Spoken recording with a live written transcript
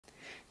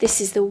This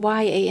is the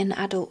YA and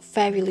Adult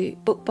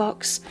Fairyloot book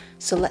box,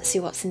 so let's see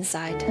what's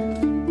inside.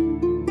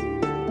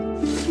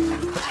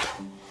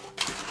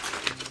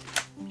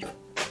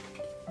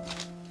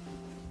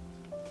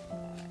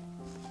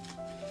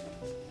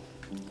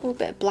 A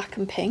bit of black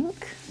and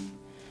pink.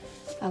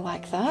 I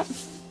like that.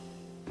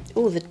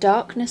 Oh, the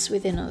darkness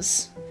within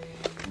us.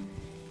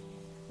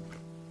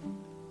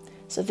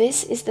 So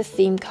this is the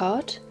theme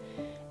card.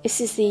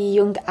 This is the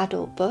young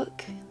adult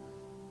book.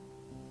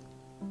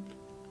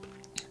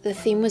 The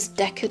theme was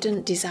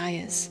Decadent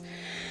Desires.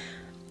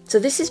 So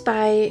this is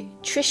by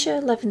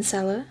Trisha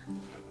Levenseller.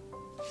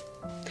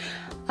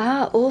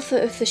 Author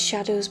of The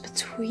Shadows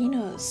Between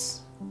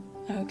Us.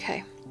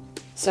 Okay,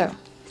 so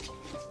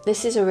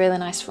this is a really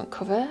nice front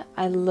cover.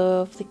 I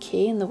love the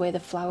key and the way the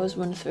flowers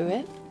run through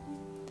it.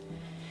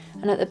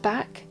 And at the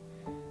back,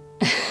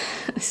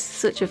 this is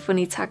such a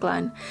funny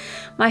tagline.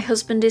 My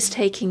husband is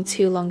taking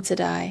too long to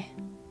die.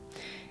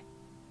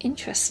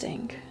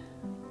 Interesting.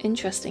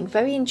 Interesting.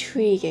 Very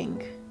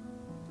intriguing.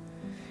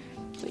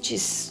 Which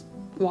is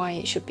why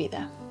it should be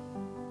there.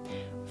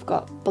 We've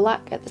got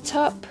black at the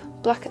top,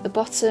 black at the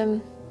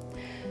bottom.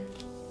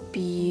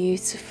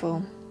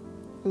 Beautiful.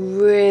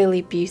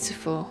 Really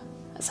beautiful.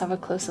 Let's have a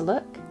closer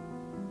look.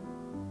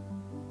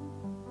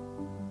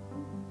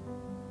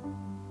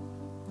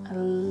 I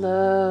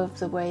love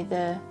the way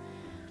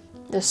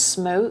the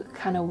smoke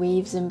kind of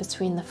weaves in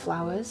between the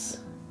flowers.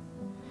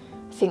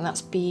 I think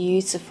that's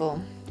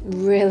beautiful.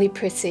 Really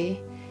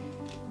pretty.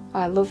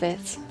 I love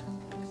it.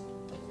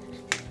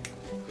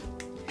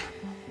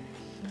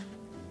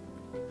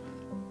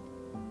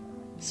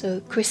 So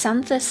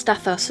Chrysantha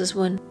Stathos has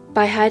won.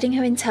 By hiding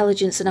her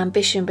intelligence and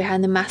ambition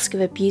behind the mask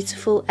of a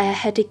beautiful,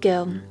 air-headed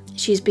girl,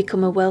 she has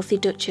become a wealthy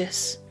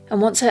duchess.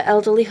 And once her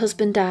elderly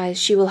husband dies,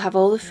 she will have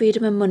all the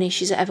freedom and money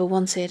she's ever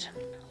wanted.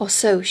 Or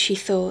so she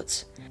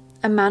thought.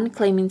 A man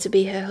claiming to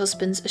be her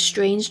husband's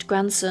estranged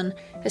grandson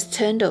has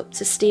turned up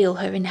to steal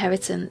her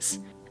inheritance.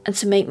 And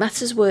to make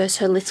matters worse,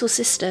 her little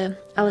sister,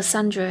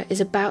 Alessandra, is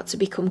about to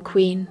become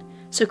queen.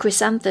 So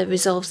Chrysantha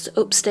resolves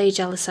to upstage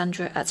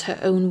Alessandra at her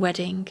own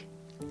wedding.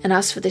 And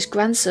as for this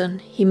grandson,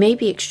 he may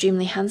be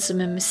extremely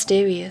handsome and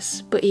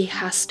mysterious, but he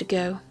has to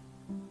go.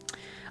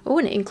 Oh,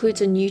 and it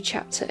includes a new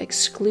chapter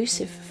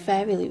exclusive for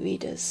Fairyloot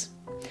readers.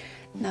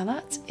 Now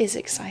that is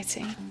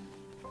exciting.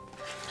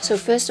 So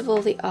first of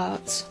all, the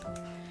art.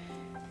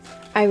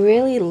 I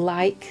really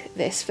like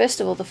this. First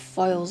of all, the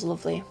foil's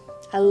lovely.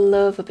 I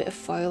love a bit of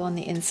foil on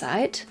the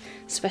inside,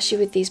 especially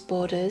with these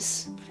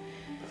borders.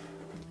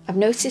 I've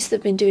noticed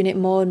they've been doing it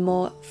more and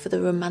more for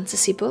the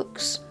romantasy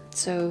books.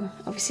 So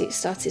obviously it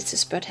started to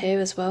spread here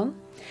as well.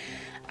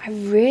 I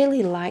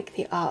really like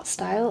the art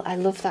style. I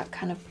love that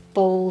kind of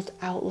bold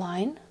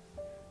outline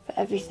for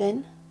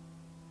everything.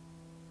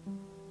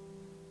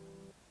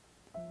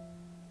 I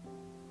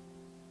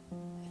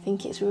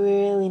think it's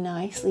really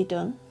nicely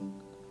done.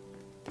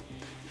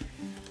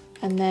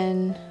 And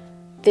then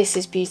this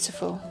is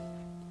beautiful.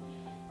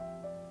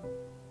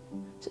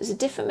 So it's a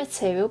different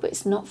material, but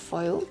it's not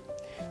foil.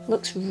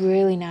 Looks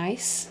really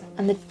nice,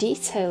 and the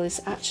detail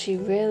is actually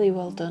really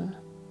well done.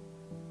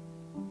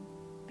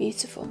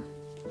 Beautiful.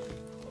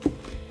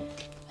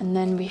 And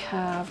then we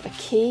have a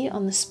key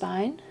on the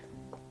spine.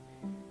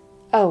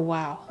 Oh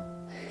wow.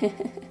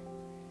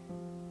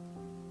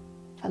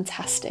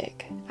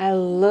 Fantastic. I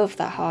love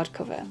that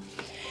hardcover.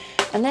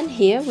 And then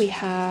here we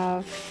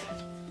have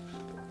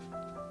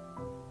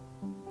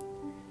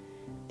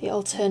the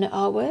alternate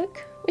artwork,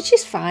 which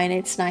is fine.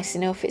 It's nice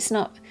enough. It's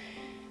not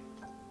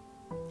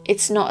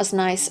as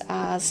nice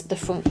as the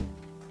front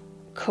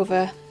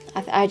cover.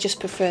 I just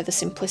prefer the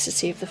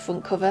simplicity of the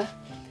front cover.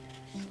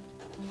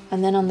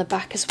 And then on the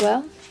back as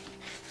well,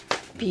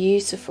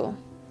 beautiful.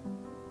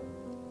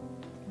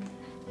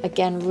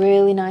 Again,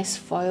 really nice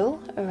foil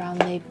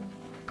around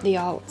the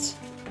art.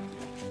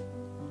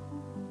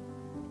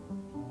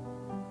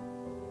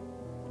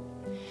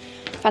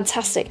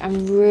 Fantastic.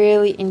 I'm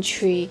really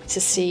intrigued to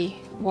see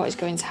what is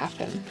going to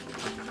happen.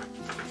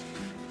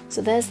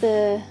 So there's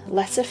the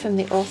letter from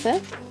the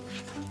author.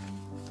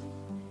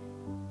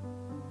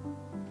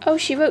 Oh,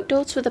 she wrote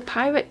Daughter of the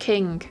Pirate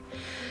King.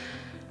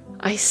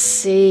 I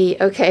see.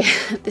 Okay,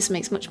 this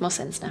makes much more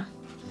sense now.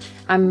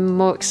 I'm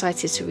more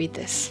excited to read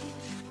this.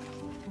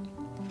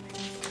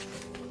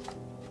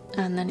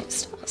 And then it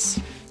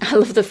starts. I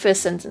love the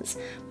first sentence.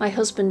 My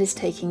husband is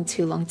taking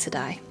too long to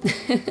die.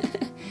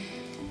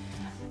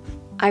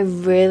 I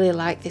really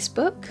like this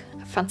book.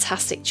 A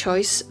fantastic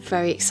choice.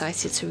 Very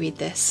excited to read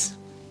this.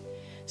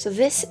 So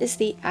this is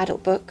the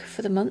adult book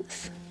for the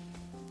month.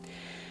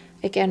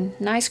 Again,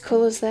 nice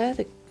colours there.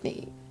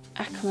 The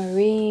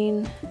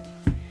aquamarine.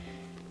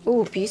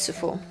 Oh,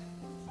 beautiful.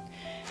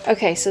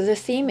 Okay, so the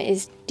theme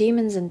is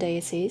demons and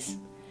deities.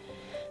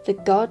 The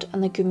God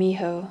and the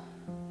Gumiho.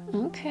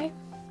 Okay.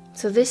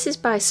 So this is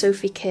by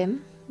Sophie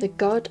Kim. The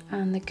God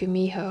and the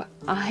Gumiho.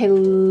 I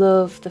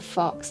love the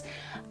fox.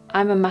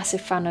 I'm a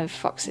massive fan of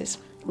foxes.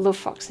 Love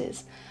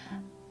foxes.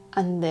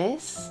 And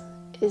this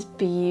is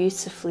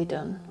beautifully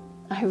done.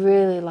 I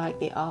really like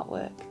the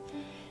artwork.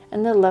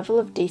 And the level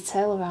of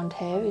detail around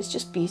here is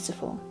just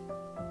beautiful.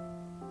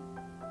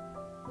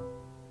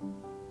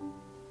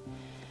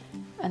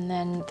 And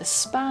then the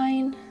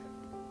spine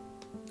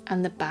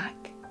and the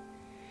back.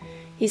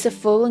 He's a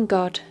fallen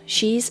god,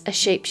 she's a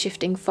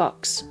shape-shifting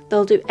fox.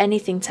 They'll do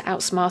anything to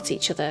outsmart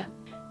each other.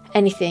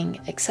 Anything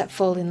except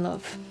fall in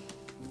love.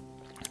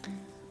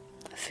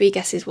 3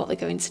 guesses what they're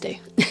going to do.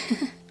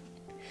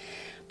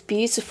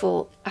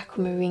 Beautiful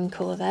aquamarine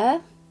colour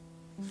there.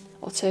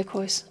 Or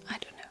turquoise, I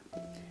don't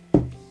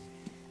know.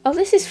 Oh,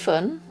 this is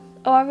fun.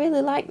 Oh, I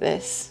really like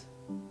this.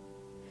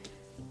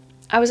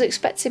 I was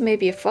expecting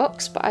maybe a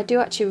fox, but I do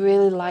actually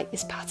really like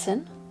this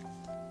pattern.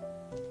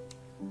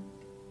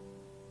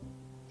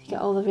 You get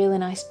all the really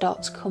nice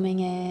dots coming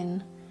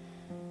in.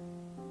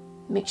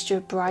 Mixture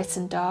of bright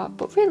and dark,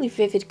 but really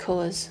vivid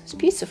colours. It's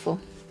beautiful.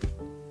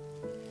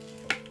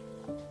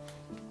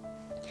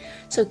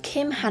 So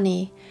Kim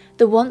Hanny,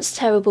 the once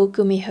terrible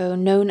Gumiho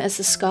known as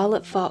the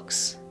Scarlet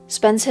Fox,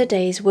 spends her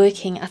days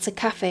working at a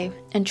cafe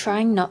and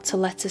trying not to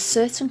let a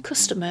certain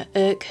customer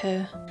irk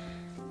her.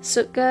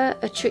 Sutga,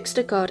 a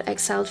trickster god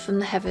exiled from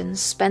the heavens,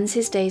 spends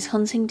his days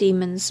hunting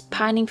demons,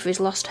 pining for his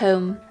lost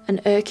home,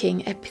 and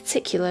irking a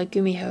particular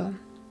Gumiho.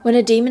 When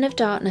a demon of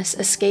darkness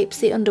escapes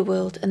the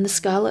underworld and the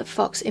Scarlet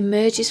Fox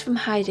emerges from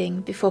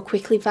hiding before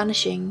quickly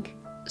vanishing,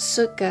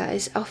 Sutga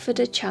is offered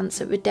a chance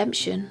at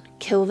redemption,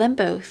 kill them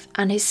both,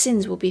 and his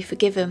sins will be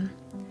forgiven.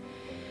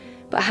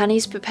 But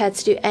Hanny's prepared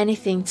to do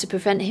anything to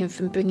prevent him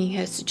from bringing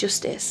her to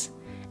justice.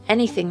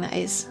 Anything, that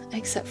is,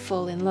 except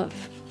fall in love.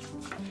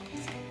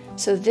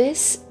 So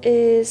this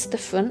is the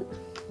front.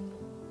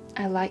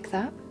 I like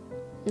that.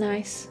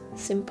 Nice,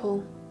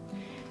 simple.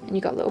 And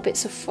you've got little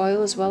bits of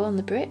foil as well on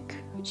the brick,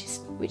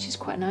 which is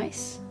quite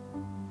nice.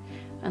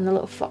 And the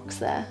little fox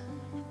there.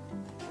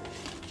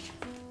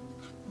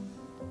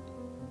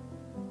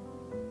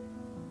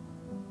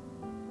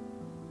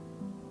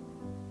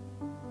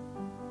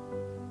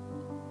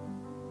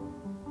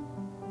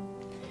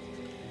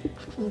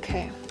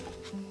 Okay.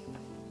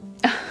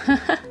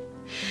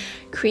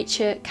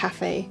 Creature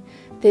Cafe.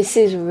 This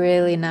is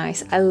really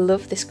nice. I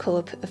love this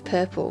colour of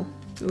purple.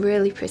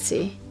 Really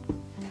pretty.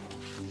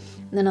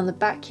 And then on the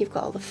back you've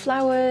got all the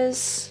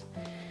flowers.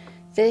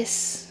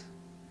 This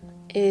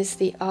is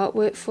the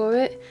artwork for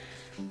it.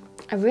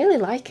 I really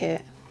like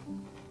it.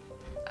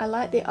 I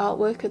like the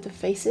artwork of the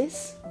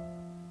faces.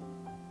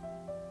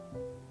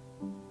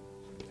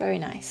 Very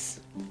nice.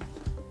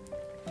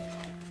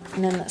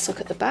 And then let's look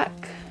at the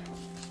back.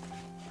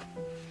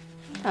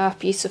 Ah,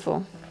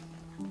 beautiful.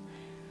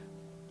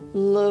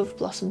 Love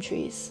blossom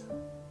trees.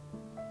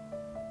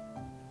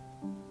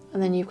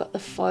 And then you've got the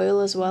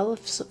foil as well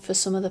for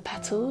some of the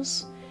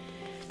petals,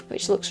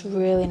 which looks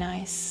really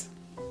nice.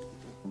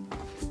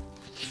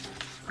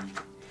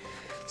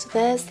 So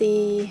there's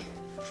the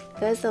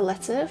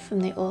letter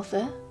from the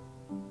author.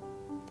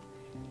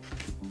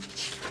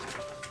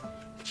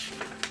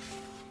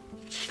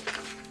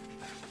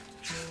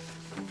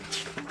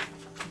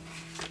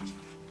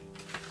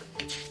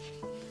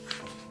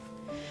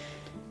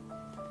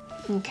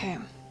 Okay.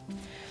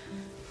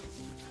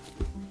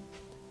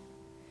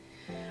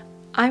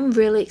 I'm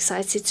really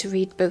excited to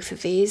read both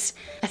of these.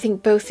 I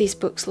think both these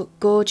books look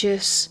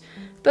gorgeous,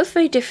 both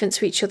very different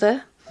to each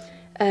other.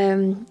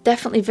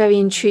 Definitely very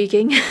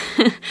intriguing.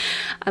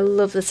 I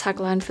love the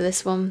tagline for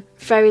this one.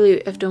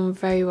 Fairyloot have done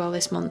very well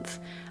this month.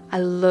 I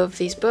love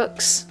these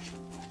books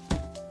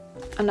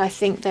and I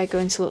think they're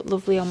going to look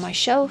lovely on my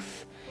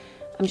shelf.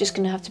 I'm just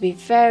going to have to be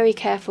very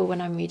careful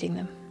when I'm reading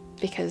them,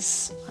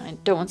 because I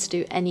don't want to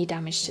do any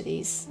damage to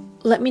these.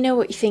 Let me know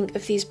what you think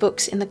of these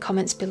books in the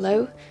comments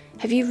below.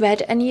 Have you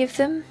read any of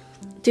them?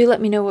 Do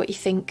let me know what you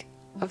think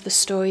of the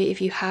story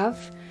if you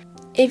have.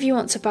 If you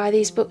want to buy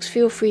these books,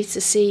 feel free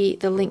to see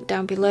the link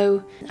down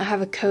below. I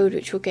have a code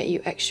which will get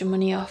you extra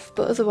money off,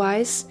 but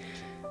otherwise,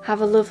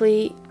 have a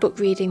lovely book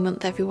reading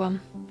month everyone.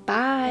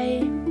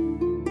 Bye!